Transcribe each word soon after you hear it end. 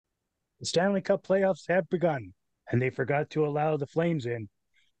The Stanley Cup playoffs have begun, and they forgot to allow the Flames in.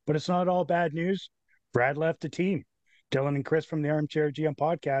 But it's not all bad news. Brad left the team. Dylan and Chris from the Armchair GM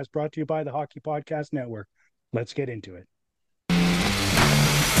podcast, brought to you by the Hockey Podcast Network. Let's get into it.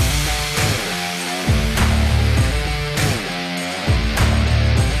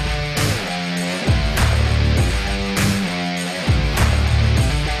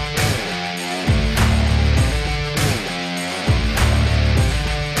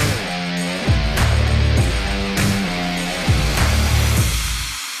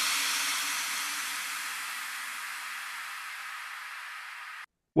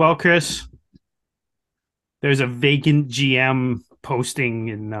 Well, Chris, there's a vacant GM posting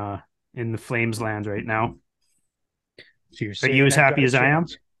in the Flames land right now. So you're Are you saying as I've got happy a as I am?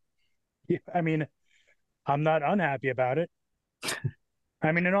 chance? Yeah, I mean, I'm not unhappy about it.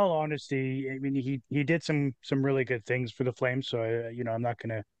 I mean, in all honesty, I mean he did some really good things for the Flames. So I'm not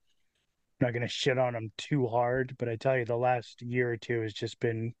gonna shit on him too hard. But I tell you, the last year or two has just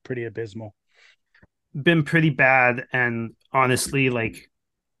been pretty abysmal. Been pretty bad, and honestly, like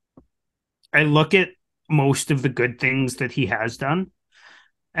I look at most of the good things that he has done,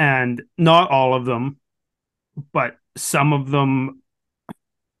 and not all of them, but some of them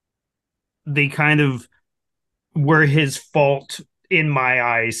they kind of were his fault in my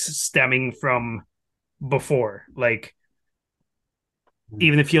eyes, stemming from before. Like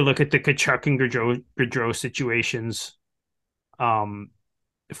even if you look at the Kachuk and Gaudreau situations, um,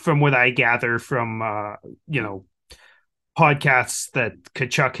 from what I gather from you know podcasts that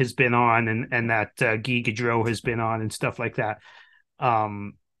Kachuk has been on and that Guy Gaudreau has been on and stuff like that.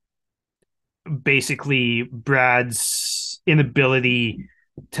 Um, Basically, Brad's inability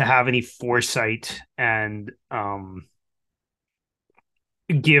to have any foresight and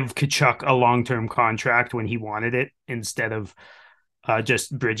give Kachuk a long term contract when he wanted it instead of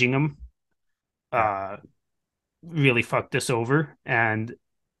just bridging him Yeah. uh, really fucked us over and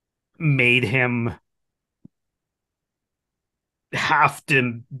made him have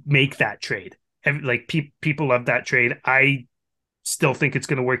to make that trade. Like people love that trade. I still think it's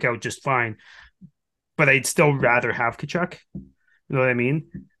going to work out just fine, but I'd still rather have Kachuk. You know what I mean?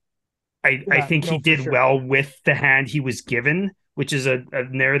 I Yeah, think he no, for did sure. well with the hand he was given, which is a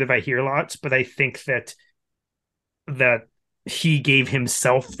narrative I hear lots. But I think that he gave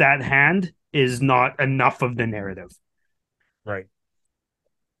himself that hand is not enough of the narrative. Right.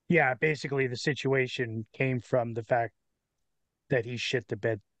 Yeah, basically the situation came from the fact that he shit the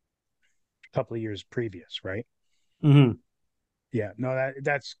bed a couple of years previous, right? Mm-hmm. Yeah, no,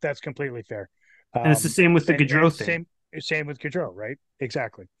 that's completely fair. And it's the same with the And Gaudreau thing. same with Gaudreau, right?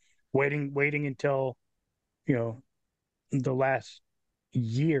 Exactly. Waiting until, you know, the last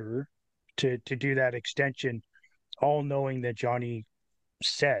year to do that extension, all knowing that Johnny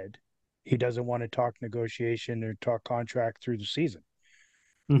said he doesn't want to talk negotiation or talk contract through the season.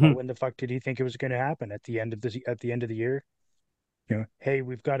 Well, Mm-hmm. when the fuck did he think it was going to happen at the end of the year? Hey,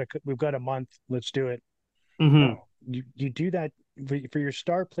 we've got a month. Let's do it. Mm-hmm. No, you do that for your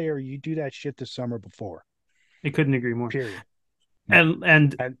star player. You do that shit the summer before. I couldn't agree more. Period. Yeah, And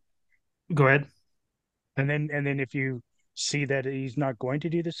and go ahead. and then if you see that he's not going to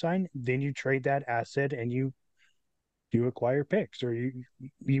do the sign, then you trade that asset and you acquire picks or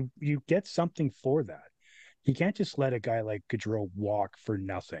you get something for that. You can't just let a guy like Gaudreau walk for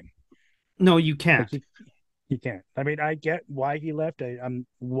nothing. No, you Like can't. you can't. I mean, I get why he left. I'm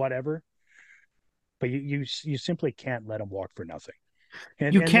whatever, but you simply can't let him walk for nothing. You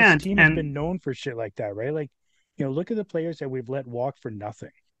And this can't. team has And been known for shit like that, right? Like, look at the players that we've let walk for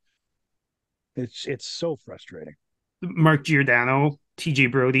nothing. It's so frustrating. Mark Giordano, TJ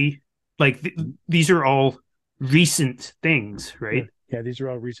Brody, like these are all recent things, Yeah, right? yeah, these are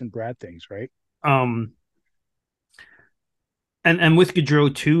all recent Brad things, right? Um, and with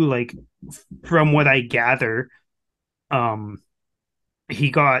Gaudreau too, like from what I gather, um,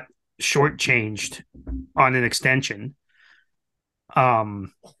 he got shortchanged on an extension,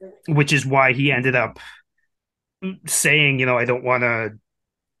 um, which is why he ended up saying, I don't want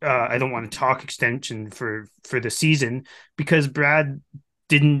to talk extension for the season because Brad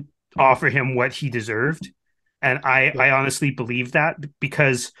didn't offer him what he deserved, and Yeah, I honestly believe that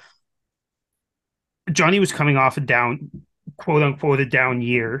because Johnny was coming off a down, quote unquote, a down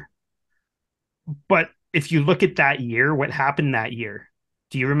year. But if you look at that year, what happened that year?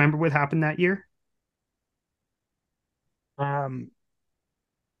 Do you remember what happened that year? Um,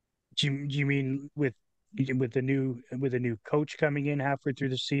 do you mean with the new coach coming in halfway through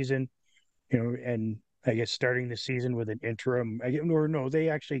the season, and I guess starting the season with an interim, or no, they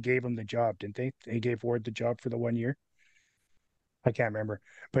actually gave him the job, didn't they? They gave Ward the job for the 1 year. I can't remember,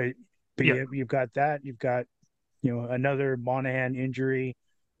 but But Yeah. you've got that. You've got, another Monahan injury.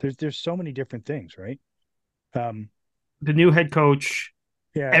 There's so many different things, right? Um, The new head coach,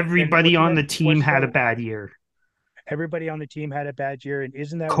 yeah, and everybody wasn't on that the team wasn't had a that bad year. everybody on the team had a bad year, and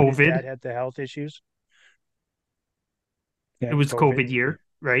isn't that when his COVID, dad had the health issues? it Yeah, was COVID. COVID year,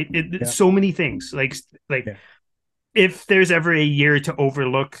 right? Yeah, So many things. Like yeah. if there's ever a year to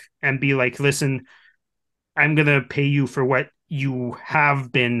overlook and be like, listen, I'm gonna pay you for what you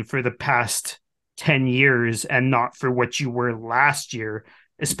have been for the past 10 years and not for what you were last year,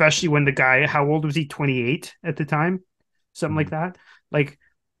 especially when the guy, how old was he? 28 at the time? Something like Mhm. that. Like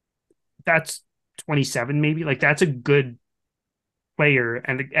that's 27 maybe. Like that's a good player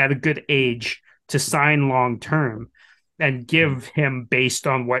and at a good age to sign long term and Mhm. give him based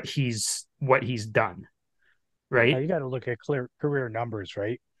on what he's done, right? You got to look at clear career numbers,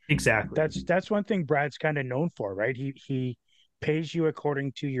 right? Exactly. That's one thing Brad's kind of known for, right? He pays you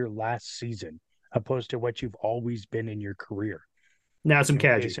according to your last season, opposed to what you've always been in your career. Now some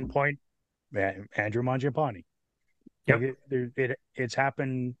Case Kadri. in point, Andrew Mangiapane. Like Yep. it's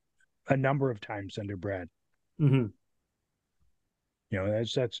happened a number of times under Brad. Mm-hmm.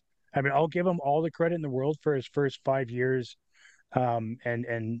 That's. I mean, I'll give him all the credit in the world for his first 5 years,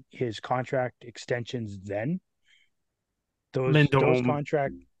 and his contract extensions. Then those Lindholm.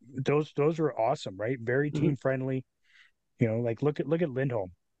 contract those were awesome, right? Very Mm-hmm. team friendly. Like look at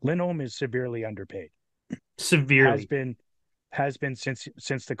Lindholm. Lindholm is severely underpaid. Has Severely. been has been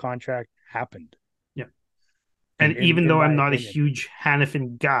since the contract happened. Yeah. In And in even in though my I'm not a opinion. huge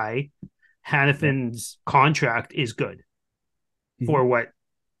Hannafin guy, Yeah. Hannafin's contract is good Mhm. for what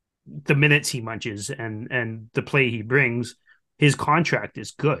the minutes he munches and the play he brings. His contract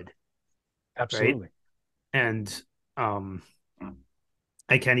is good, right? Absolutely. And um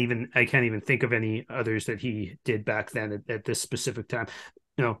I can't even think of any others that he did back then at this specific time.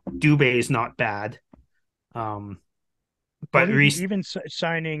 Dubé is not bad. Um, Well, but even Reese, even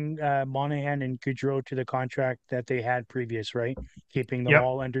signing Monahan and Goudreau to the contract that they had previous, right? Keeping them yep,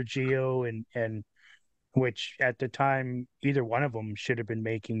 all under Geo, and which at the time either one of them should have been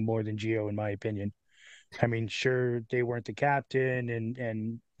making more than Geo, in my opinion. I mean, sure they weren't the captain,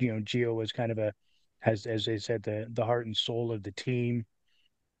 and Geo was kind of as they said, the heart and soul of the team,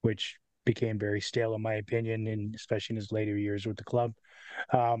 which became very stale in my opinion, and especially in his later years with the club.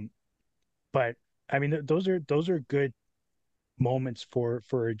 Um, but I mean, those are good moments for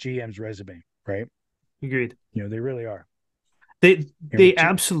a GM's resume, right? agreed. They really are. They You know, they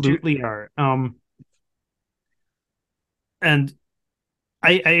absolutely are. And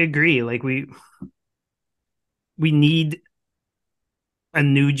I agree. Like we need a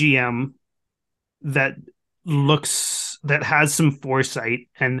new GM that that has some foresight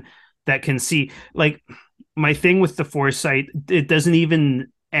and that can see like my thing with the foresight, it doesn't even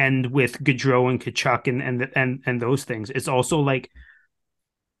end with Gaudreau and Kachuk and those things. It's also like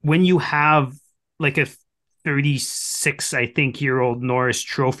when you have like a 36, I think, year old Norris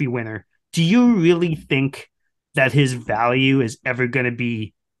Trophy winner, do you really think that his value is ever going to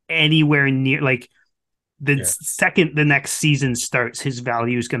be anywhere near like the Yeah. second the next season starts, his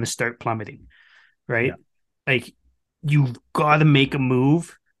value is going to start plummeting, Yeah. right? Like you've got to make a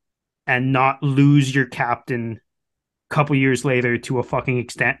move and not lose your captain a couple years later to a fucking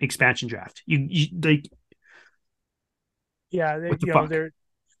expansion draft. You like Yeah. what the fuck?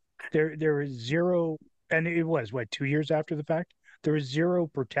 There was zero, and it was what, 2 years after the fact. There was zero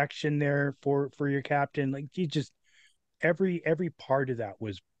protection there for your captain. Like you just every part of that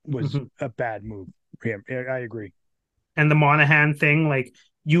was Mm-hmm. a bad move. Yeah, I agree. And the Monahan thing, like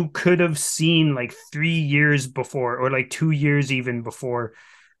you could have seen like 3 years before, or like 2 years even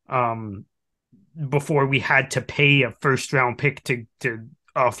um, before we had to pay a first round pick to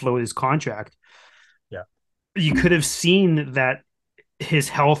offload his contract. Yeah. You could have seen that his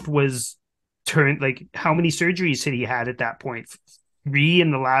health was turned like how many surgeries had he had at that point? Three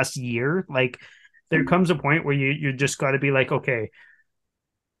in the last year. Like there comes a point where you just got to be like, okay,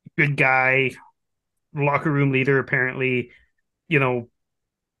 good guy, locker room leader. Apparently, you know,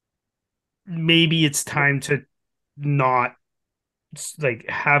 maybe it's time to not like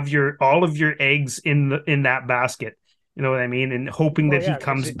have your all of your eggs in that basket. You know what I mean? And hoping Well, that he yeah, because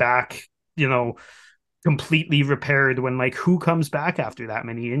comes back, completely repaired when like who comes back after that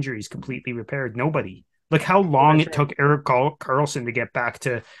many injuries completely repaired? Nobody. Look how well, long that's it right. took Eric Carlson to get back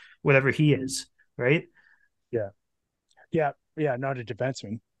to whatever he is, right? Yeah. Yeah. Yeah. Not a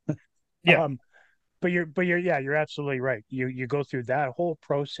defenseman. Yeah. Um, but yeah, you're absolutely right. You go through that whole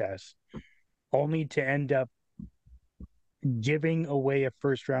process only to end up giving away a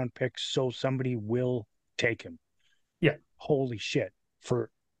first round pick so somebody will take him. Yeah. Holy shit. For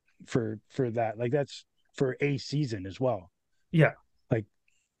for that. Like that's for a season as well. Yeah. Like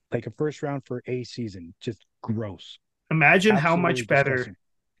like a first round for a season, just gross, Imagine how absolutely much better disgusting.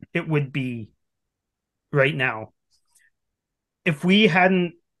 it would be right now if we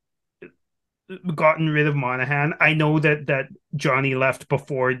hadn't gotten rid of Monahan. I know that Johnny left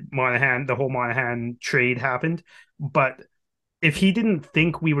before Monahan, the whole Monahan trade happened, but if he didn't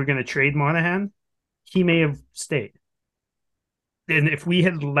think we were going to trade Monahan, he may have stayed. And if we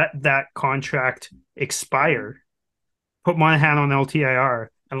had let that contract expire, put Monahan on LTIR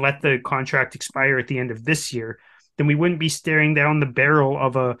and let the contract expire at the end of this year, then we wouldn't be staring down the barrel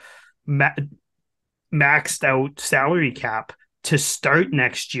of a maxed out salary cap to start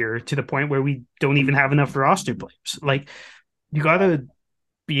next year to the point where we don't even have enough roster players. Like you got to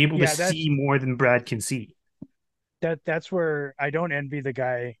be able to Yeah, see more than Brad can see. that's where I don't envy the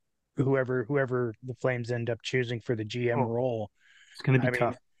guy, whoever the Flames end up choosing for the GM Oh, role. it's going to be I mean,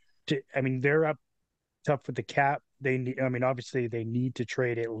 tough. I mean they're up tough with the cap. They need, I mean, obviously they need to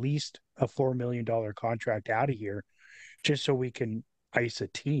trade at least a $4 million contract out of here just so we can ice a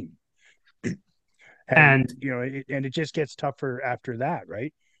team. And And and it just gets tougher after that,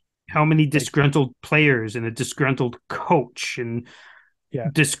 right? how many Like, disgruntled players and a disgruntled coach and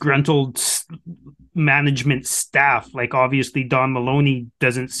yeah, disgruntled management staff. Like obviously Don Maloney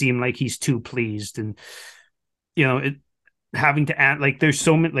doesn't seem like he's too pleased, and it having to add like there's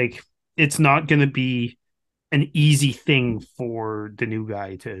so many like it's not going to be an easy thing for the new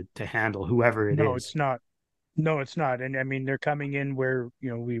guy to handle, whoever it no, is. it's not. No, it's not. And I mean, they're coming in where,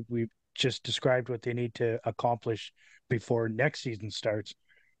 we just described what they need to accomplish before next season starts.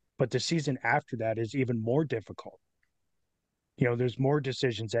 But the season after that is even more difficult. There's more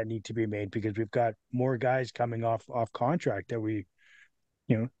decisions that need to be made because we've got more guys coming off contract that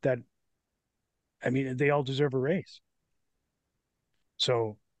that I mean, they all deserve a raise.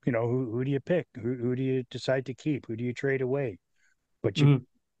 So, who do you pick? Who do you decide to keep? Who do you trade away? But you Mm-hmm.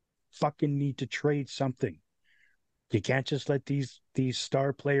 fucking need to trade something. You can't just let these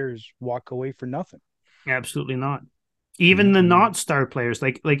star players walk away for nothing. Absolutely not. Even the And not star players,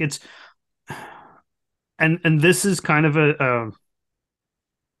 like it's and this is kind of a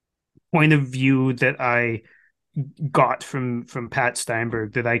point of view that I got from Pat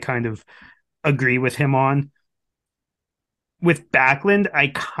Steinberg that I kind of agree with him on. With Backlund,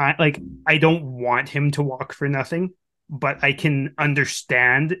 I don't want him to walk for nothing, but I can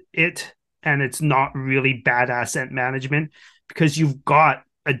understand it, and it's not really bad asset management because you've got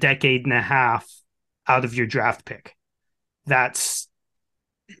a decade and a half out of your draft pick. That's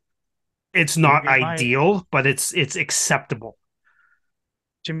it's not in my ideal, but it's acceptable.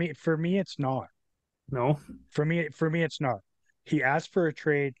 for me, it's not. No, For me, it's not. He asked for a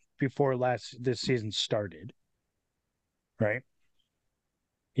trade before this season started, right?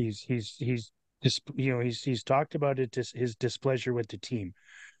 He's just he's talked about it, his displeasure with the team.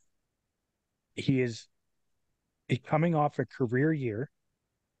 He is coming off a career year,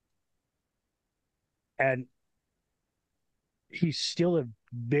 and he's still a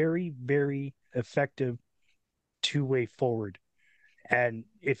very, very effective two-way forward. And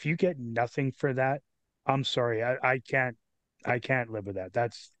if you get nothing for that, I'm sorry, I can't live with that.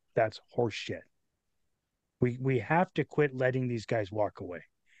 That's horseshit. We have to quit letting these guys walk away.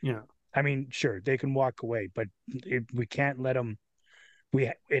 yeah. I mean, sure, they can walk away, but we can't let them.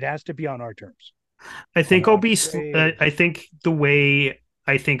 It has to be on our terms, I on think I'll on a be. trade or I think the way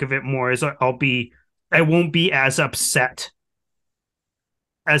I think of it more is I'll be. I won't be as upset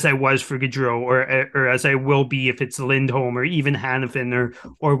as I was for Gaudreau, or as I will be if it's Lindholm or even Hanifin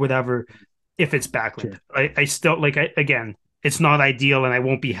or whatever. If it's Backlund, sure. I still again. It's not ideal, and I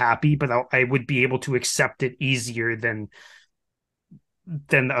won't be happy, but I would be able to accept it easier than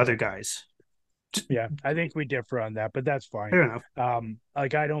the other Yeah, guys. yeah. I think we differ on that, but that's fine. Fair enough.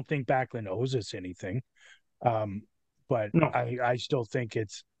 Like I don't think Backlund owes us anything. Um, but No, I still think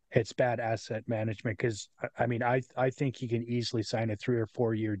it's bad asset management because I mean I think he can easily sign a 3 or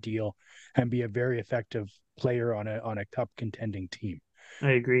 4 year deal and be a very effective player on a cup contending team.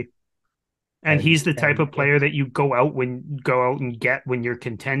 I agree. And And he's the type and of player that you go out and get when you're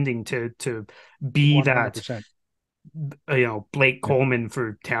contending to be that 100%. Blake Yeah, Coleman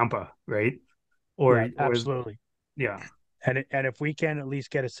for Tampa, right? yeah, Or absolutely. yeah, And if we can at least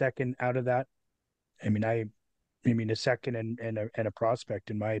get a second out of that, I mean a second and a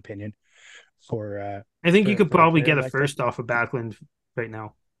prospect in my opinion for I think you could a probably player get a like that. first off of Backlund right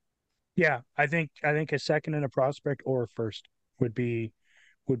now. Yeah, I think a second and a prospect or a first would be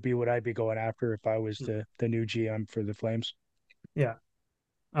what I'd be going after if I was the new GM for the Flames. Yeah.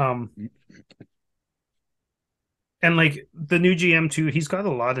 Um. And like the new GM too, he's got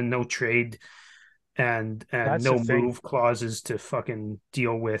a lot of no trade and That's the no thing. move clauses to fucking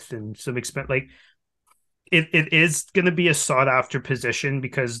deal with, and some expense. Like it is going to be a sought after position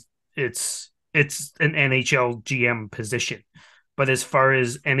because it's an NHL GM position. But as far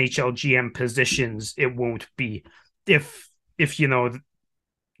as NHL GM positions, it won't be. If if you know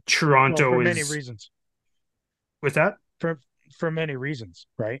Well, for Toronto many is reasons. with that, For many reasons,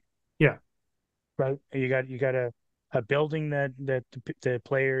 right? yeah, Right. You got a building that the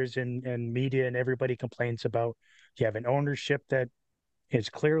players and media and everybody complains about. You have an ownership that is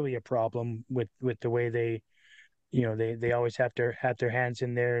clearly a problem with the way they always have to have their hands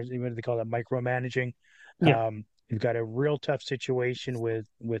in there. What do they call it? Micromanaging. yeah, You've got a real tough situation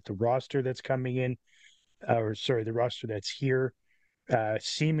with the roster that's coming in, or sorry, the roster that's here,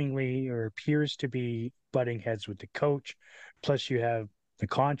 seemingly or appears to be butting heads with the coach. Plus, you have the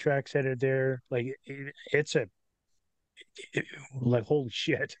contracts that are there. Like it's like holy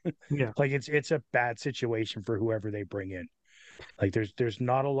shit, yeah, like it's a bad situation for whoever they bring in. Like there's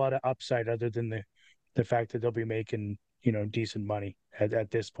not a lot of upside other than the fact that they'll be making decent money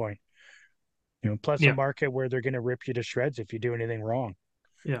at this point. Plus a yeah, market where they're going to rip you to shreds if you do anything wrong.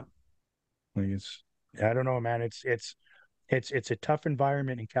 yeah. Like it's I don't know, man. It's a tough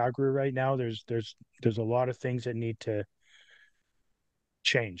environment in Calgary right now. There's a lot of things that need to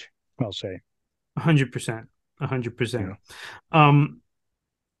change. I'll say. 100%, a hundred You percent. know, Um,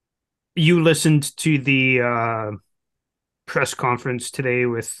 you listened to the press conference today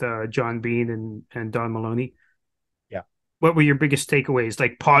with John Bean and Don Maloney. yeah. What were your biggest takeaways,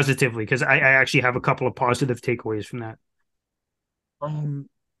 like positively? Because I actually have a couple of positive takeaways from that. Um,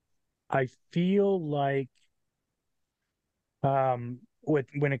 I feel like with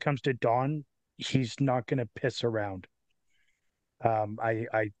when it comes to Don, he's not going to piss around.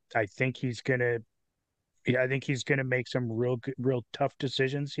 I think he's gonna. Yeah, I think he's gonna make some real tough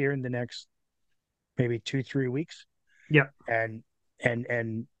decisions here in the next maybe 2 3 weeks, Yeah. and and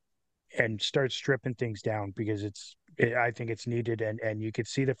and and start stripping things down because I think it's needed, and you could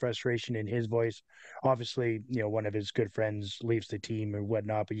see the frustration in his voice. Obviously, one of his good friends leaves the team or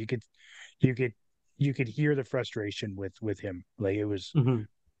whatnot, but you could you could hear the frustration with him. Like Mm-hmm.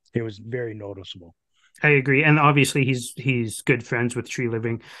 it was very noticeable. I agree, and obviously he's good friends with Tree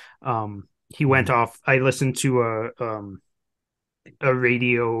Living. He went Mhm. off. I listened to a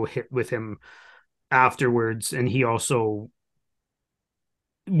radio hit with him afterwards, and he also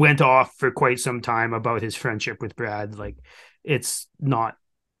went off for quite some time about his friendship with Brad. Like it's not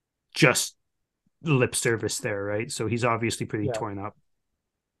just lip service there, right? So he's obviously pretty Yeah. torn up.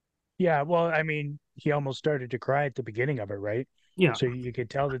 Yeah, well, I mean, he almost started to cry at the beginning of it, right? Yeah. So you could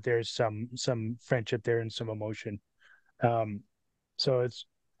tell that there's some friendship there and some emotion. Um, so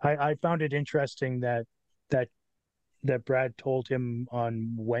I found it interesting that that Brad told him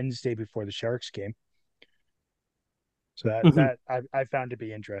on Wednesday before the Sharks game. So Mm-hmm. I found to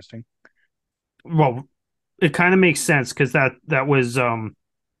be interesting. Well, it kind of makes sense because that was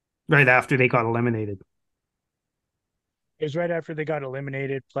right after they got eliminated. It was right after they got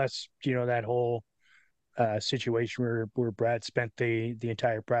eliminated. Plus, that whole situation where Brad spent the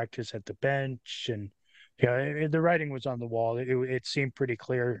entire practice at the bench, and the writing was on the wall. It seemed pretty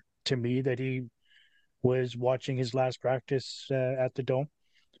clear to me that he was watching his last practice at the Dome.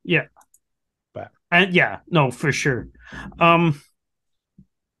 Yeah. But And yeah, no, for sure. Um,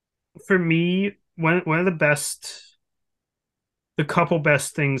 for me, one of the best, the couple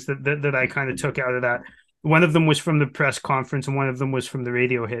best things that I kind of took out of that, one of them was from the press conference, and one of them was from the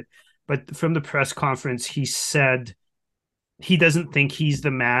radio hit. But from the press conference, he said he doesn't think he's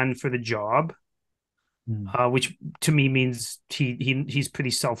the man for the job, mm. which to me means he's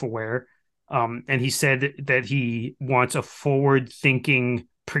pretty self aware. And he said that he wants a forward thinking,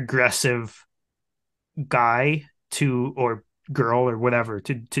 progressive guy to or girl or whatever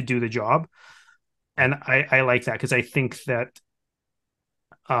to do the job. And I like that because I think that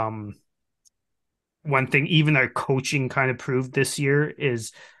um one thing even our coaching kind of proved this year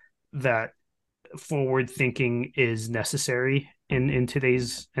is that forward thinking is necessary in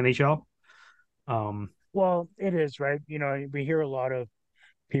today's NHL. Um Well, it is right. We hear a lot of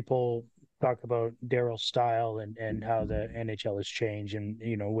people talk about Daryl's style and how the NHL has changed, and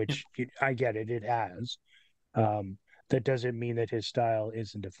which I get it, it has. Um, that doesn't mean that his style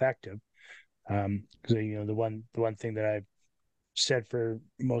isn't effective. Because the one thing that I've said for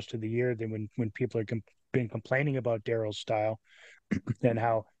most of the year, that when people are been complaining about Daryl's style and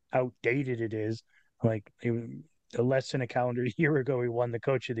how outdated it is, like less than a calendar year ago, he won the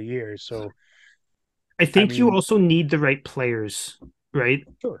Coach of the Year. So I I think you mean, also need the right players, right?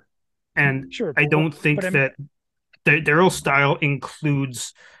 sure, And sure, I but don't but think I mean, that. Daryl's style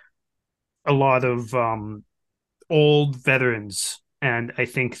includes a lot of old veterans, and I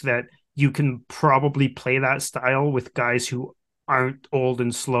think that you can probably play that style with guys who aren't old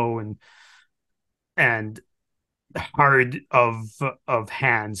and slow and hard of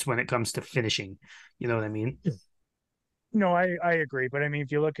hands when it comes to finishing. You know what I mean? No, I agree, but I mean,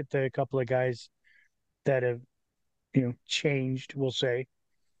 if you look at the couple of guys that have changed, we'll say.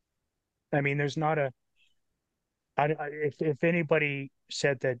 I mean, there's not a. If anybody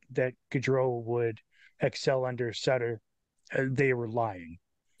said that Gaudreau would excel under Sutter, they were lying,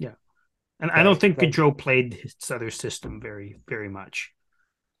 Yeah, and I don't right? think Like, Gaudreau played his other system very much.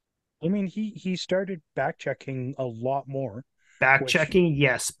 I mean, he started back checking a lot more, Back which checking,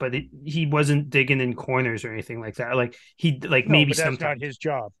 yes, but he wasn't digging in corners or anything like that. Like he like no, maybe but that's not sometimes. his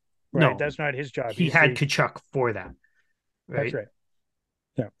job, right? No, That's not his job. he He's had the Kachuk for that, That's right? right.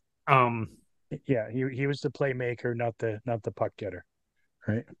 Yeah, Um, yeah. He was the playmaker, not the puck getter,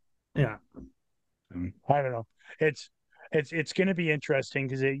 right? yeah, I don't know. It's it's going to be interesting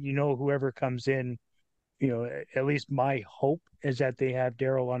because whoever comes in, at least my hope is that they have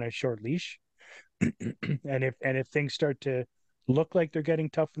Daryl on a short leash, and if things start to look like they're getting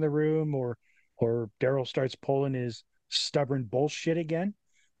tough in the room, or Daryl starts pulling his stubborn bullshit again,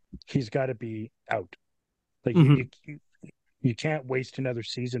 he's got to be out. Like mm-hmm. you can't waste another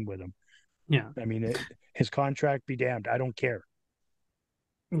season with him. Yeah, I mean, his contract be damned. I don't care.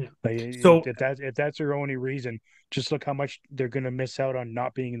 yeah. Like So, if that's their only reason, just look how much they're going to miss out on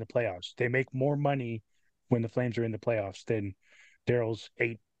not being in the playoffs. They make more money when the Flames are in the playoffs than Daryl's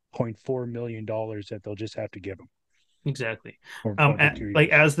 $8.4 million that they'll just have to give him exactly. over 2 years. Like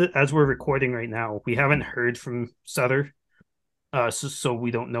as we're recording right now, we haven't heard from Sutter, so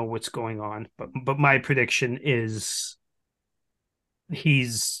we don't know what's going on. But my prediction is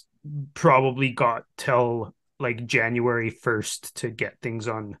he's probably got till like January 1st to get things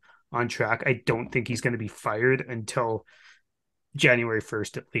on track. I don't think he's going to be fired until January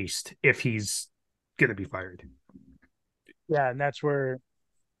 1st at least, if he's going to be fired. Yeah, and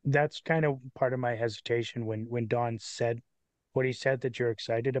that's kind of part of my hesitation when Don said what he said that you're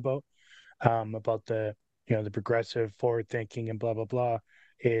excited about the progressive forward thinking and blah blah blah,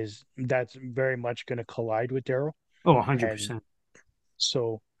 is that's very much going to collide with Daryl. Oh, And 100%.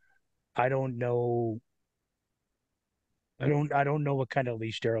 so I don't know. I don't know what kind of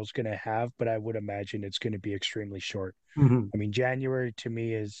leash Daryl's going to have, but I would imagine it's going to be extremely short. Mm-hmm. I mean, January to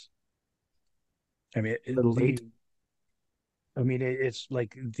me is, I mean, A little late. it's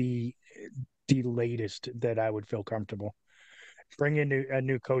like the latest that I would feel comfortable bringing a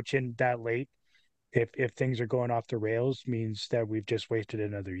new coach in that late. If things are going off the rails, means that we've just wasted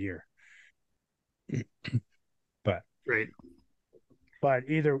another year. But Right. but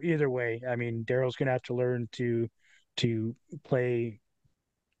either way, I mean, Daryl's going to have to learn to play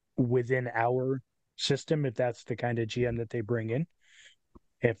within our system if that's the kind of GM that they bring in.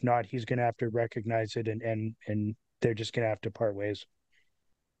 If not, he's going to have to recognize it, and they're just going to have to part ways.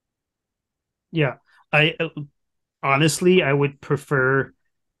 Yeah. I honestly,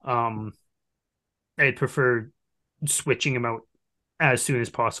 um I prefer switching him out as soon as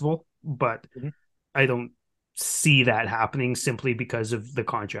possible, but Mhm. I don't see that happening simply because of the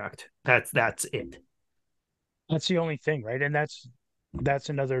contract. That's it. That's the only thing, right? And that's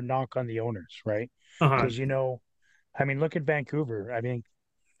another knock on the owners, right? Uh-huh. Because I mean, look at Vancouver. I mean,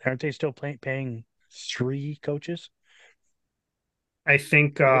 aren't they still paying three coaches? I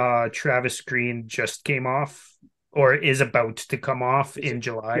think Travis Green just came off or is about to come off Is in it?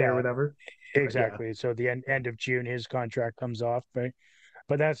 July or Yeah, whatever. But yeah, exactly. So the end of June, his contract comes off, right?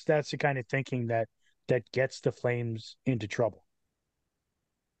 But that's the kind of thinking that gets the Flames into trouble,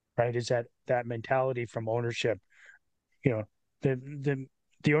 right? Is that mentality from ownership? You know,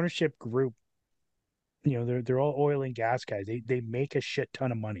 the ownership group, they're all oil and gas guys. They make a shit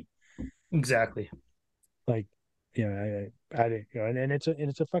ton of money. exactly. Like, and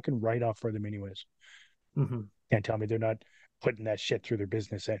it's a fucking write off for them anyways. Mm-hmm. Can't tell me they're not putting that shit through their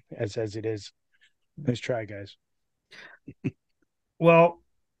business as it is. Let's try, guys. Well,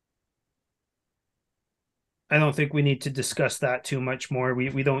 I don't think we need to discuss that too much more.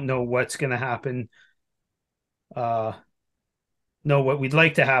 We don't know what's going to happen. Uh, know what we'd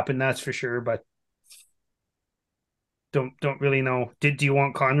like to happen, that's for sure, but don't really know. Did Do you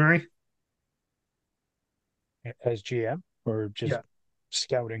want Conroy? As GM or just Yeah,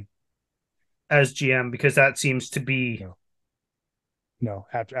 scouting? as GM because that seems to be No, no,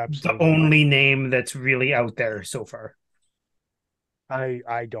 the absolutely not. only name that's really out there so far.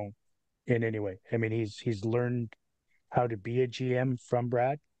 I don't in any way. I mean, he's learned how to be a GM from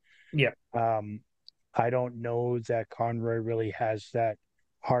Brad. Yeah, Um, I don't know that Conroy really has that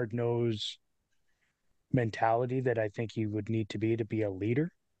hard nose mentality that I think he would need to be a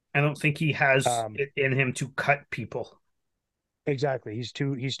leader. I don't think he has Um, it in him to cut people. exactly. He's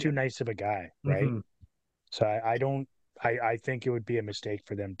Yeah. too nice of a guy, right? Mm-hmm. So I don't I think it would be a mistake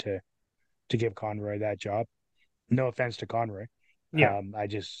for them to give Conroy that job. No offense to Conroy. Yeah. I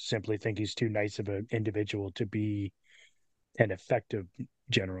just simply think he's too nice of an individual to be an effective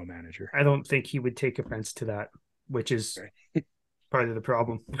general manager. I don't think he would take offense to that, which is Right. part of the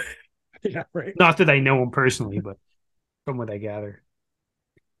problem. Yeah, right. Not that I know him personally, but from what I gather.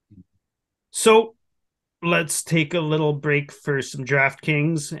 So let's take a little break for some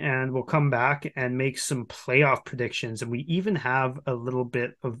DraftKings and we'll come back and make some playoff predictions. And we even have a little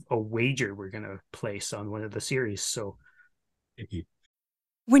bit of a wager we're going to place on one of the series. So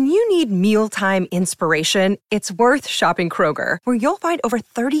When you need mealtime inspiration, it's worth shopping Kroger, where you'll find over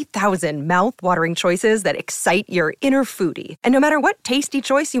 30,000 mouthwatering choices that excite your inner foodie. And no matter what tasty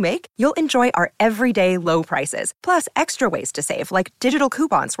choice you make, you'll enjoy our everyday low prices, plus extra ways to save, like digital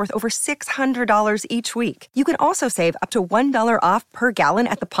coupons worth over $600 each week. You can also save up to $1 off per gallon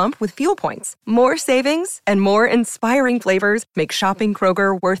at the pump with fuel points. More savings and more inspiring flavors make shopping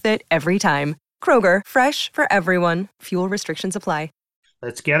Kroger worth it every time. Kroger, fresh for everyone. Fuel restrictions apply.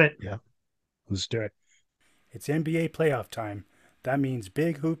 let's get it. Yeah. Let's do it. It's NBA playoff time. That means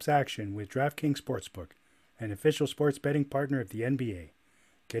big hoops action with DraftKings Sportsbook, an official sports betting partner of the NBA.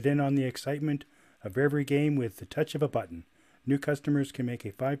 Get in on the excitement of every game with the touch of a button. New customers can make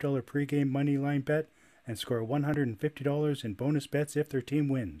a $5 pregame money line bet and score $150 in bonus bets if their team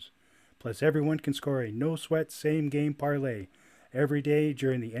wins. Plus, everyone can score a no-sweat same-game parlay every day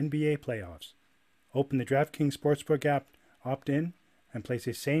during the NBA playoffs. Open the DraftKings Sportsbook app, opt in, and place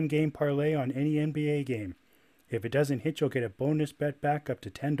a same-game parlay on any NBA game. If it doesn't hit, you'll get a bonus bet back up to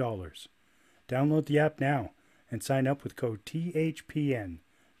 $10. Download the app now and sign up with code THPN.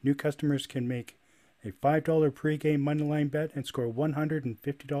 New customers can make a $5 pregame moneyline bet and score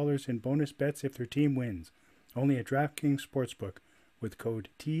 $150 in bonus bets if their team wins. Only at DraftKings Sportsbook with code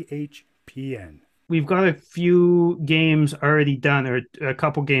THPN. We've got a few games already done, or a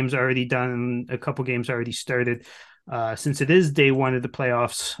couple games already done, and a couple games already started. Since it is day one of the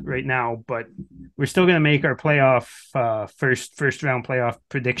playoffs right now, but we're still going to make our playoff first round playoff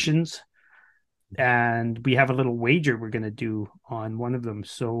predictions, and we have a little wager we're going to do on one of them.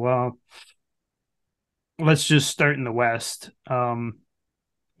 So let's just start in the West.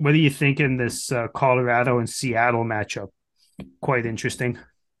 What do you think in this Colorado and Seattle matchup? Quite interesting.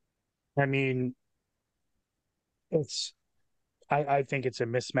 I mean, it's I think it's a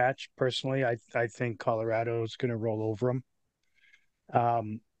mismatch personally. I think Colorado is going to roll over them.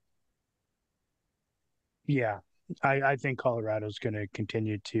 Um, yeah, I think Colorado's going to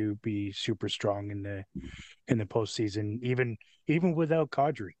continue to be super strong in the postseason, even without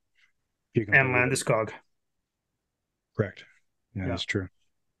Kadri. You can And believe it. Landeskog. Correct. Yeah, Yeah. that's true.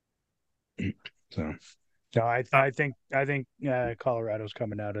 So, no, I think Colorado's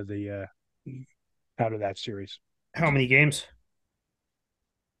coming out of the out of that series. How many games?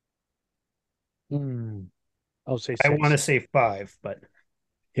 I'll say I want to 6. say 5, but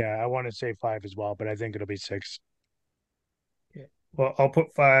Yeah, I want to say 5 as well, but I think it'll be 6. well, I'll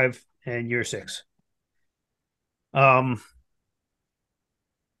put 5 and you're 6. Um,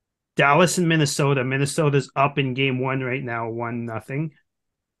 Dallas and Minnesota. Minnesota's up in game 1 right now, 1-0.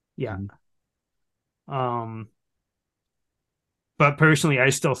 Yeah. Um, but personally, I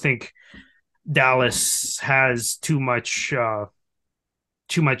still think Dallas has too much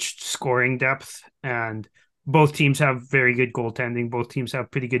scoring depth, and both teams have very good goaltending. Both teams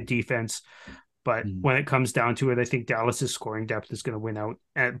have pretty good defense. But when it comes down to it, I think Dallas's scoring depth is going to win out.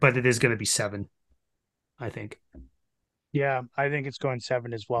 But it is going to be 7, I think. Yeah, I think it's going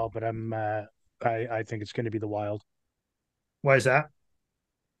 7 as well, but I think it's going to be the Wild. Why is that?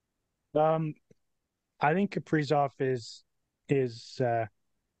 Um, I think Kaprizov is uh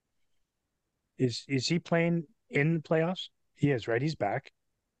is he playing in the playoffs? He is, right? He's back.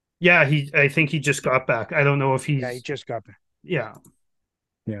 Yeah, I think he just got back. I don't know if Yeah, he he's. just got back. Yeah,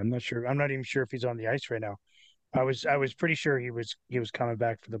 Yeah, I'm not sure. I'm not even sure if he's on the ice right now. I was pretty sure he was coming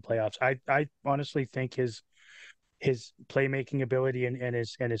back for the playoffs. I honestly think his playmaking ability and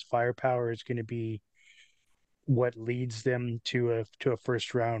his firepower is going to be what leads them to a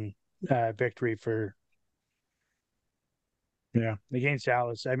first round victory for against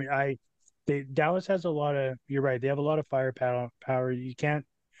Dallas. I mean, Dallas has a lot of. You're right. They have a lot of firepower. Power. You can't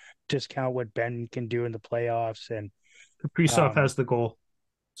discount what Ben can do in the playoffs, and Kaprizov um, has the goal,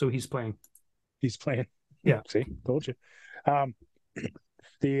 so he's playing. he's playing. Yeah. See, told you. Um,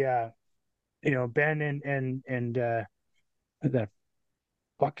 the Ben and the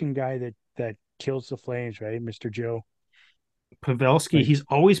fucking guy that kills the Flames, right, Mister Joe. Pavelski, Like, he's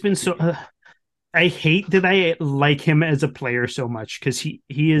always been so. I hate that I like him as a player so much because he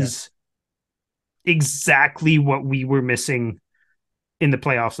yeah, is exactly what we were missing in the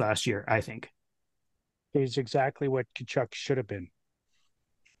playoffs last year. I think he's exactly what Kachuk should have been.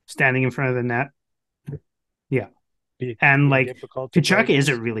 standing in front of the net, yeah, Be, and being like difficult to play Kachuk is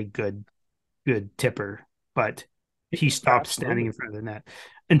a against. really good tipper, but he Yeah, stopped standing absolutely. in front of the net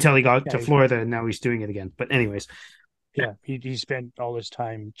until he got Yeah, to Florida, and now he's doing it again. But anyways, yeah. He spent all his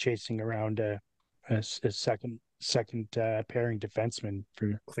time chasing around a second pairing defenseman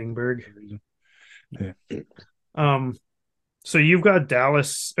for Klingberg. some reason. Yeah. Um, so you've got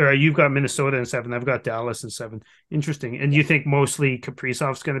Dallas, or you've got Minnesota in 7. I've got Dallas in 7. Interesting. And you think mostly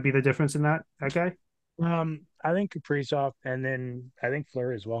Kaprizov's going to be the difference in that guy? I think Kaprizov, and then I think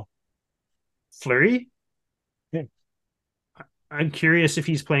Fleury as well. Fleury? Yeah. I'm curious if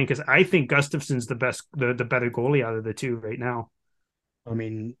he's playing because I think Gustafson's the better goalie out of the two right now. I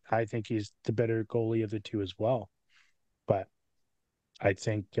mean, I think he's the better goalie of the two as well. But I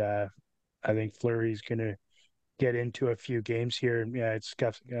think Fleury's going to get into a few games here. Yeah, it's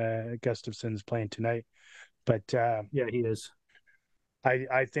Gustafson's playing tonight, but Yeah, he is.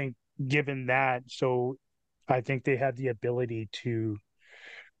 I think given that, so I think they have the ability to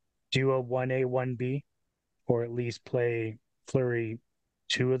do a 1A 1B, or at least play Fleury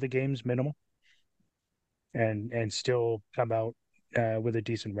two of the games minimal, and still come out with a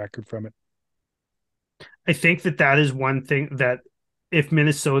decent record from it. I think that is one thing that if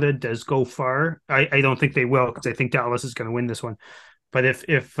Minnesota does go far, I don't think they will because I think Dallas is going to win this one. But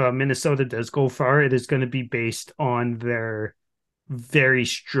if Minnesota does go far, it is going to be based on their very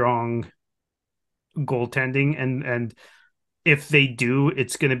strong goaltending, and if they do,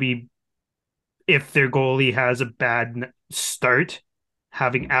 it's going to be if their goalie has a bad start,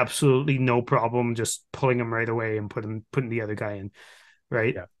 having absolutely no problem just pulling him right away and putting the other guy in.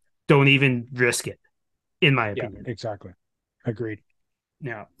 Right? Yeah, Don't even risk it, in my yeah, opinion. exactly. Agreed.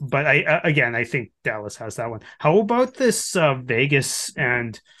 Yeah, but I think Dallas has that one. How about this Vegas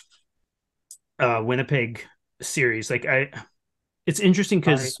and Winnipeg series? It's interesting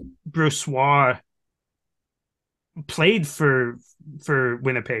I because Brossois played for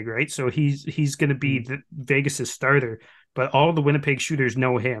Winnipeg, right? So he's going to be mm, the Vegas's starter, but all the Winnipeg shooters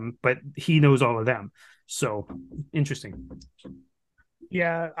know him, but he knows all of them. So interesting.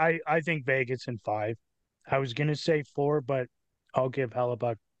 yeah, I think Vegas in 5. I was gonna say 4, but I'll give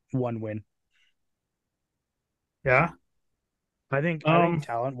Hellebuck one win. Yeah. I think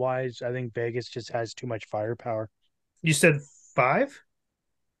talent wise, I think Vegas just has too much firepower. You said 5?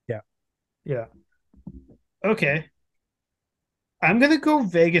 Yeah. Yeah. Okay. I'm gonna go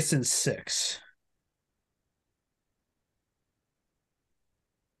Vegas in 6.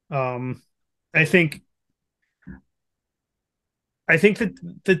 Um, I think that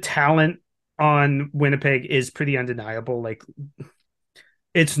the talent on Winnipeg is pretty undeniable. Like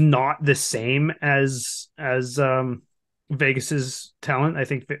it's not the same as Vegas's talent. I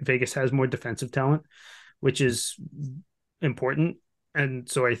think Vegas has more defensive talent, which is important, and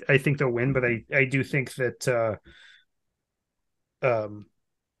so I think they'll win. But I do think that um,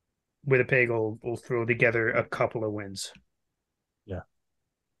 Winnipeg will throw together a couple of wins. Yeah.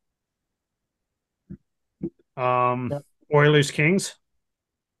 Um, Yep. Oilers Kings.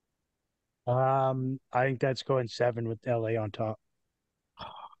 I think that's going 7 with LA on top.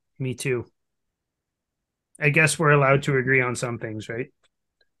 Me too. I guess we're allowed to agree on some things, right?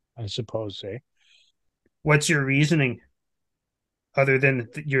 I suppose, eh? What's your reasoning other than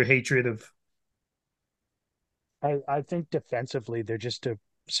your hatred of I think defensively they're just a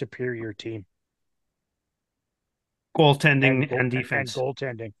superior team. goaltending and And defense?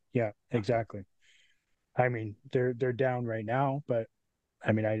 goaltending. Yeah, exactly. I mean, they're down right now, but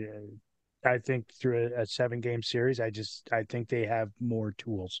I mean, I think through a 7 game series, I think they have more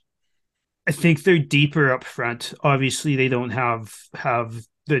tools. I think they're deeper up front. Obviously, they don't have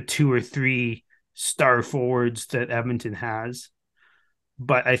the 2 or 3 star forwards that Edmonton has,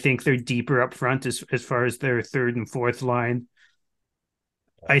 but I think they're deeper up front as far as their third and fourth line.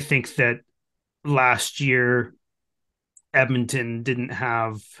 I think that last year Edmonton didn't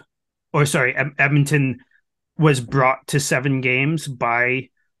have, or sorry, Edmonton was brought to 7 games by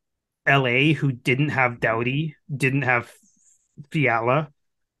LA, who didn't have Doughty, didn't have Fiala,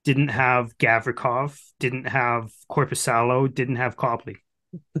 didn't have Gavrikov, didn't have Corpusalo, didn't have Copley.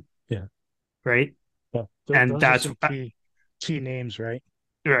 Yeah. Right. Yeah. And Those are that's some key names, right?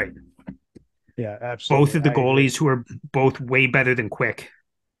 right. Yeah, Both absolutely. of the I agree. goalies who are both way better than Quick.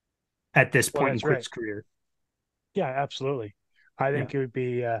 at this Well, point in that's right. Quick's career. Yeah, absolutely. I Yeah, think it would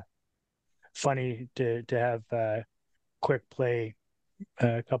be funny to have Quick play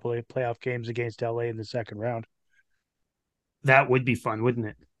a couple of playoff games against LA in the second round. that would be fun, wouldn't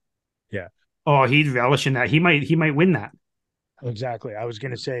it? Yeah, Oh, he'd relish in that. He might win that. exactly. I was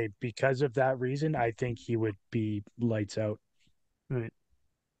going to say because of that reason, I think he would be lights out. Right.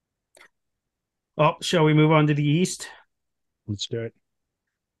 Oh, shall we move on to the East? Let's do it.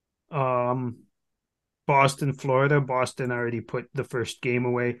 Um, Boston, Florida. Boston already put the first game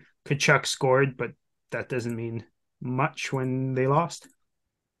away. Kachuk scored, but that doesn't mean much when they lost.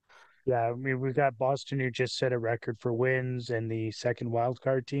 Yeah, I mean, we got Boston who just set a record for wins and the second wild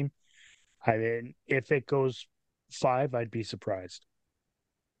card team. I mean, if it goes five, I'd be surprised.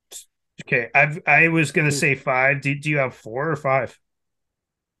 Okay, I was gonna say five. Do you have four or five?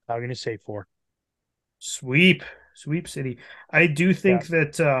 I'm going to say four. Sweep, sweep city. I do Yeah, think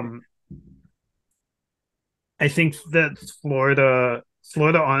that I think that Florida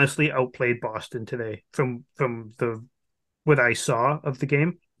honestly outplayed Boston today from the what I saw of the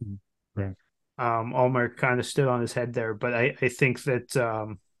game. right. Allmark kind of stood on his head there, but I think that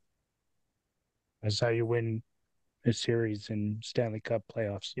That's how you win a series in Stanley Cup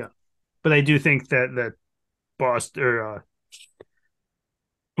playoffs. yeah, but I do think that Boston or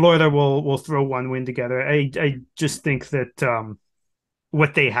Florida will throw one win together. I just think that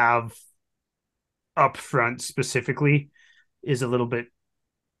what they have up front specifically is a little bit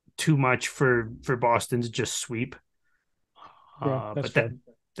too much for Boston to just sweep. Yeah, that's But fair.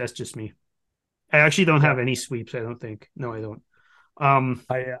 that's just me. I actually don't Yeah, have any sweeps. I don't think. No, I don't.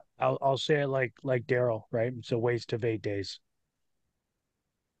 I'll say it like Daryl, right? It's a waste of 8 days.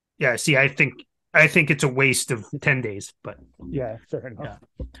 Yeah. See, I think it's a waste of 10 days. But Yeah, fair enough.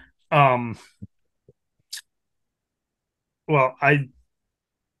 yeah. Um. Well,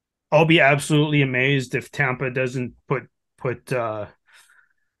 I'll be absolutely amazed if Tampa doesn't put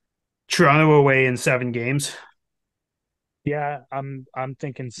Toronto away in 7 games. Yeah, I'm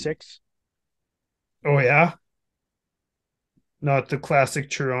thinking six. Oh yeah, not the classic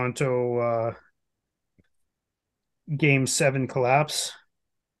Toronto game 7 collapse.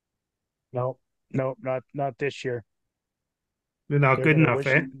 No, no, not this year. They're not They're good gonna enough, wish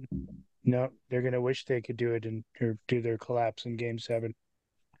eh? no, they're gonna wish they could do it and or do their collapse in game seven.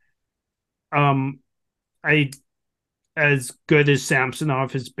 Um, I as good as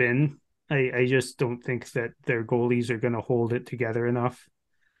Samsonov has been, I just don't think that their goalies are going to hold it together enough.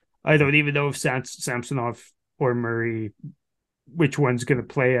 I don't even know if Samsonov or Murray, which one's going to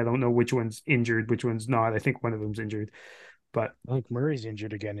play. I don't know which one's injured, which one's not. I think one of them's injured, but I think Murray's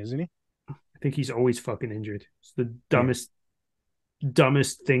injured again, isn't he? I think he's always fucking injured. It's the Yeah.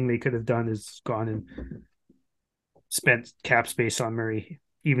 dumbest thing they could have done is gone and spent cap space on Murray,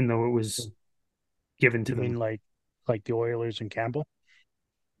 even though it was given to You mean them. like the Oilers and Campbell?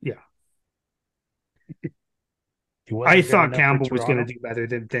 Yeah. He I wasn't good thought enough for Campbell was going to Toronto. do better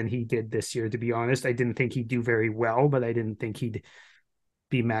than he did this year, to be honest. I didn't think he'd do very well, but I didn't think he'd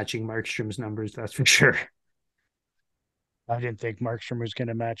be matching Markstrom's numbers, that's for sure. I didn't think Markstrom was going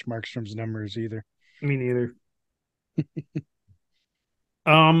to match Markstrom's numbers either. Me neither.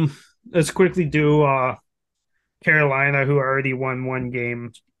 Um, let's quickly do Carolina, who already won 1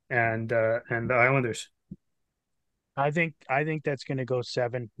 game, and the Islanders. I think that's going to go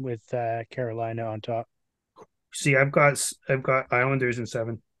seven with Carolina on top. See, I've got Islanders in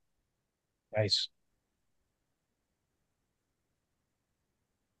 7. Nice.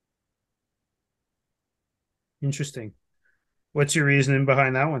 Interesting. What's your reasoning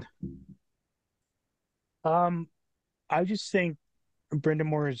behind that one? Um, I just think Brendan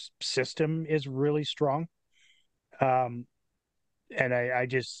Moore's system is really strong. Um, and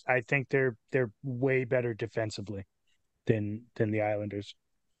I think they're way better defensively than the Islanders.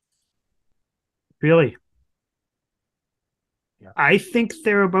 Really? Yeah. I think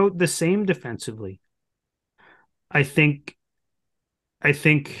they're about the same defensively. I think I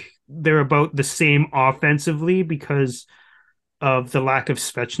think they're about the same offensively because of the lack of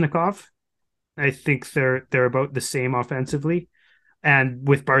Svechnikov. I think they're about the same offensively, and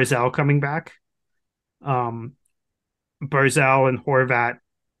with Barzal coming back, um, Barzal and Horvat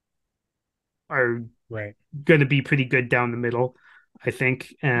are Right. going to be pretty good down the middle, I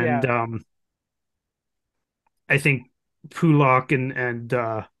think, and Yeah. I think Pulak and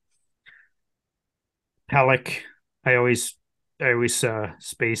Halleck. I always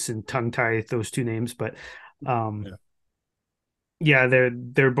space and tongue tie those two names, but um, Yeah. yeah,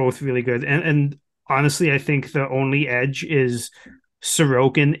 they're both really good. And honestly, I think the only edge is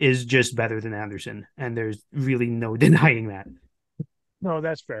Sorokin is just better than Anderson, and there's really no denying that. No,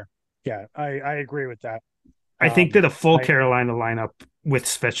 that's fair. Yeah, I agree with that. I think that a full I Carolina lineup with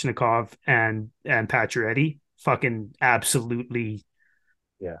Svechnikov and Pacioretty fucking absolutely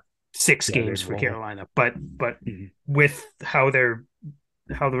yeah six yeah games they'd for roll. Carolina. But Mhm. with how the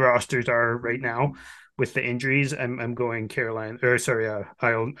rosters are right now with the injuries, I'm going Carolina or sorry,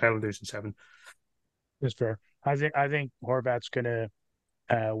 Islanders in 7. That's fair. I think Horvat's gonna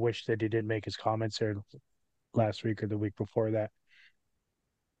wish that he didn't make his comments there last week or the week before that.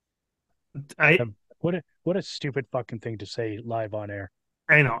 I What a stupid fucking thing to say live on air.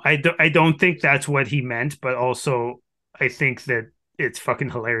 I know. I don't think that's what he meant, but also I think that it's fucking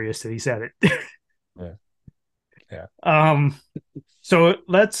hilarious that he said it. Yeah. Yeah. um so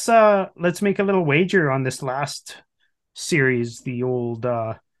let's make a little wager on this last series, the old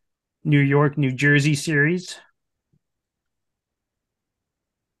New York, New Jersey series.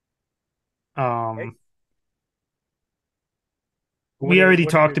 Hey, Um what we are already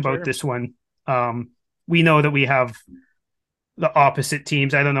what are your talked about this terms? one. We know that we have the opposite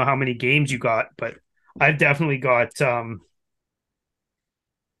teams. I don't know how many games you got, but I've definitely got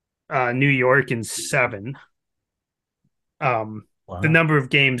New York in 7. Um, the Wow. number of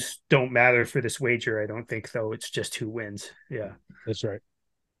games don't matter for this wager, I don't think, though. It's just who wins. Yeah. That's right.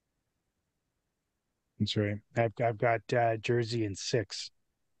 That's right. I've got Jersey in 6.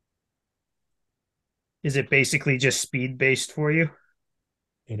 Is it basically just speed based for you?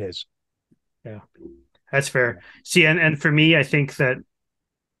 It is. Yeah, that's fair. Yeah. See, and for me, I think that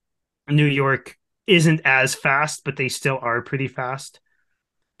New York isn't as fast, but they still are pretty fast.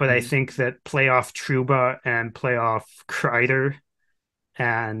 But I Mhm. think that playoff Truba and playoff Kreider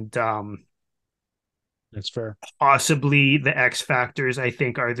and That's fair. possibly the X factors, I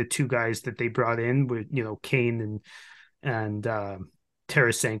think, are the two guys that they brought in with Kane and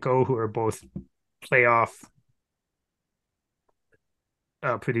Tarasenko, who are both playoff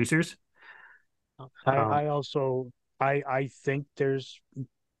producers. I Um, I also I think there's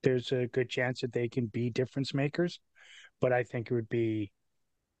a good chance that they can be difference makers, but I think it would be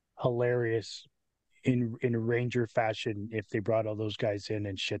hilarious in Ranger fashion if they brought all those guys in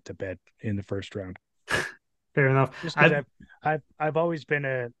and shit the bed in the first round. Fair enough. Just because I've always been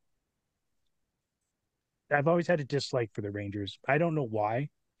a I've always had a dislike for the Rangers. I don't know why.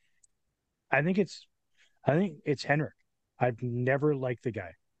 I think it's I think it's Henrik. I've never liked the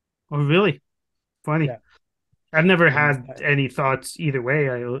guy. Oh, really Yeah, funny. I've never and had any thoughts either way.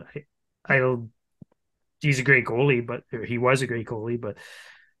 I he's a great goalie, but or he was a great goalie, but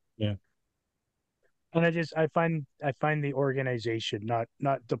yeah, and I find the organization, not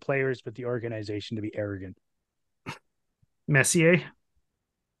the players, but the organization to be arrogant. Messier.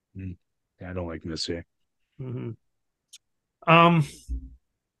 Mm. Yeah, I don't like Missy. Mm-hmm. Um,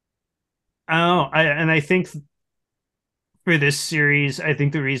 I don't know. I think for this series, I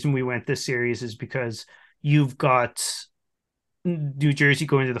think the reason we went this series is because you've got New Jersey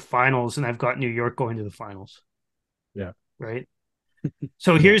going to the finals, and I've got New York going to the finals, Yeah, right?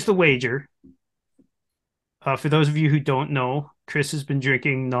 So yeah. here's the wager. For those of you who don't know, Chris has been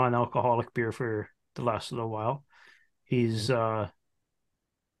drinking non-alcoholic beer for the last little while. He's had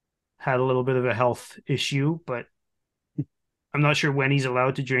a little bit of a health issue, but I'm not sure when he's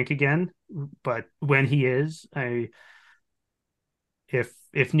allowed to drink again. But when he is, I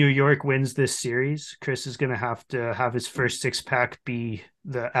if New York wins this series, Chris is going to have his first 6 pack be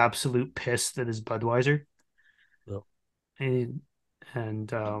the absolute piss that is Budweiser. Well, And, and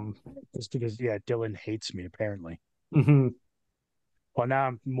just because Dylan hates me apparently. mm-hmm, Well, now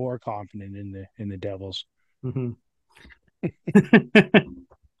I'm more confident in the Devils. mm-hmm.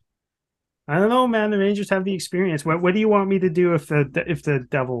 I don't know, man. The Rangers have the experience. What do you want me to do if the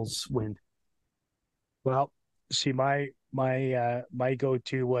Devils win? Well, see, my go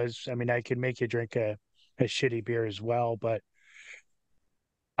to was, I mean, I could make you drink a shitty beer as well, but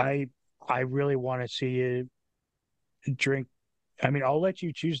I I really want to see you drink. I mean, I'll let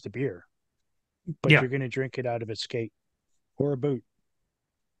you choose the beer, but Yeah, you're going to drink it out of a skate or a boot.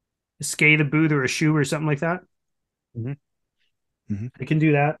 a skate, a boot, or a shoe, or something like that. Mm-hmm. Mm-hmm. I can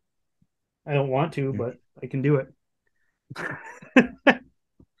do that. I don't want to, Yeah. but I can do it.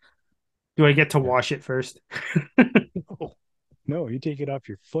 Do I get to Yeah. wash it first? No, no, you take it off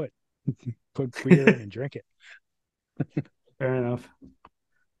your foot, put beer in and drink it. Fair enough.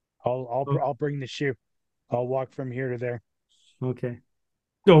 I'll bring the shoe. I'll walk from here to there. Okay.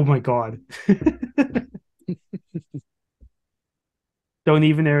 Oh my god. Don't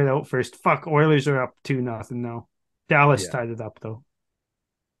even air it out first. Fuck, Oilers are up 2-0 now. Dallas Yeah. tied it up though.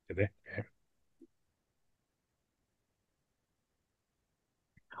 Did they? Okay.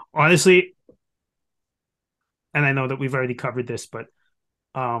 Honestly, and I know that we've already covered this, but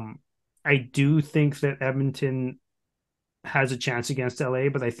um I do think that Edmonton has a chance against LA,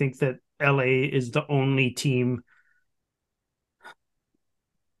 but I think that LA is the only team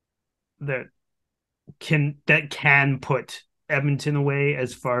that can put Edmonton away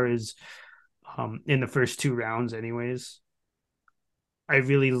as far as in the first two rounds anyways. I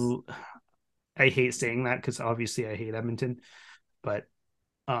really I hate saying that because obviously I hate Edmonton, but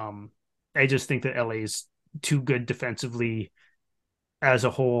um I just think that LA is too good defensively as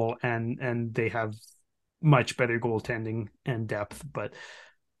a whole, and they have much better goaltending and depth. But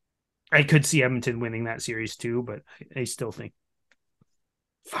I could see Edmonton winning that series too, but I still think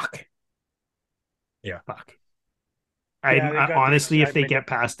fuck. Yeah. Fuck. Yeah, they I got the honestly, if they excitement. get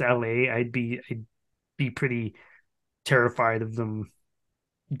past LA, I'd be pretty terrified of them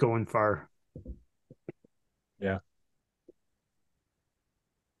going far. Yeah.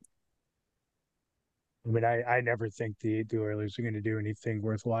 I mean, I never think the Oilers are going to do anything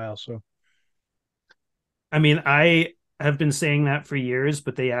worthwhile. So I mean, I have been saying that for years,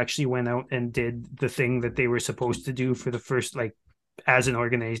 but they actually went out and did the thing that they were supposed to do for the first, like, as an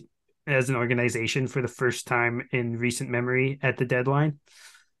organized as an organization for the first time in recent memory at the deadline.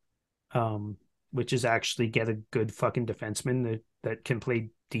 Um, which is actually get a good fucking defenseman that can play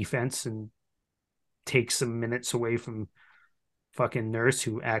defense and take some minutes away from fucking Nurse,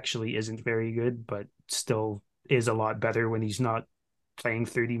 who actually isn't very good, but still is a lot better when he's not playing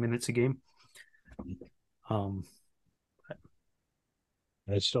 30 minutes a game. Um,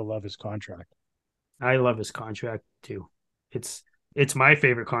 I still love his contract. I love his contract too. It's it's my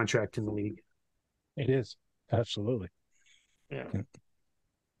favorite contract in the league. It is absolutely. Yeah.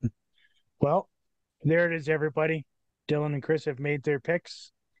 Well, there it is, everybody. Dylan and Chris have made their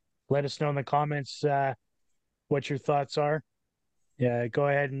picks. Let us know in the comments what your thoughts are. Yeah, go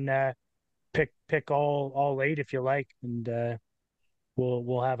ahead and pick all eight if you like, and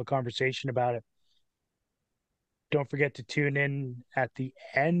we'll have a conversation about it. Don't forget to tune in at the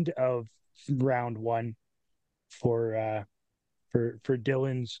end of round one for for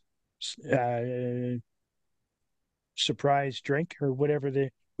Dylan's uh, surprise drink or whatever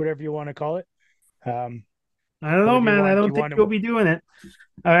you want to call it. I don't know, Whatever you man. I want. Do don't you think want you'll to? be doing it.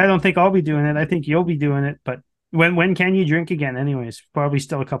 I don't think I'll be doing it. I think you'll be doing it. But when can you drink again? Anyways, probably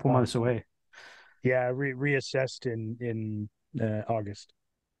still a couple months away. Yeah, reassessed in August.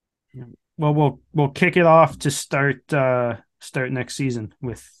 Well, we'll kick it off to start next season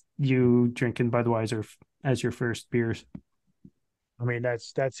with you drinking Budweiser as your first beers. I mean,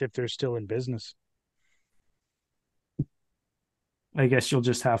 that's if they're still in business. I guess you'll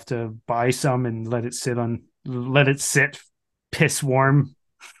just have to buy some and let it sit piss warm.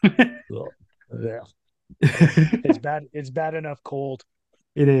 Yeah, it's bad. It's bad enough cold.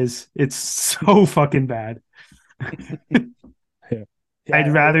 It is. It's so fucking bad. Yeah, I'd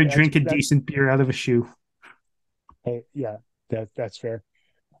yeah. rather That's drink a that. decent beer out of a shoe. Yeah, that's fair.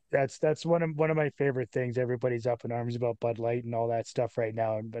 That's one of my favorite things. Everybody's up in arms about Bud Light and all that stuff right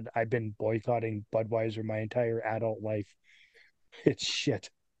now, but I've been boycotting Budweiser my entire adult life. It's shit.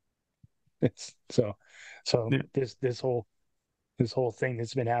 It's so Yeah. this whole thing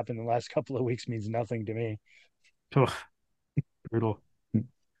that's been happening the last couple of weeks means nothing to me. Oh, brutal.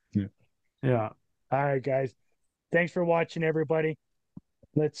 Yeah. Yeah. All right, guys. Thanks for watching, everybody.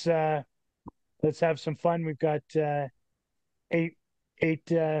 Let's uh let's have some fun. We've got eight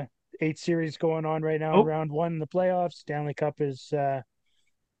eight eight series going on right now in Oh, round one in the playoffs. Stanley Cup is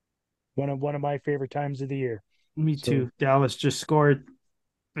one of my favorite times of the year. me So, too. Dallas just scored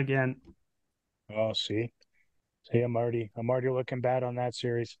again. oh, see, I'm already looking bad on that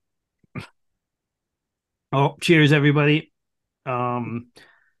series. Oh, cheers, everybody. Um,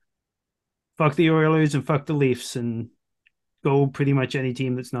 fuck the Oilers and fuck the Leafs and go pretty much any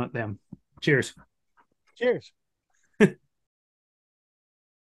team that's not them. Cheers. Cheers.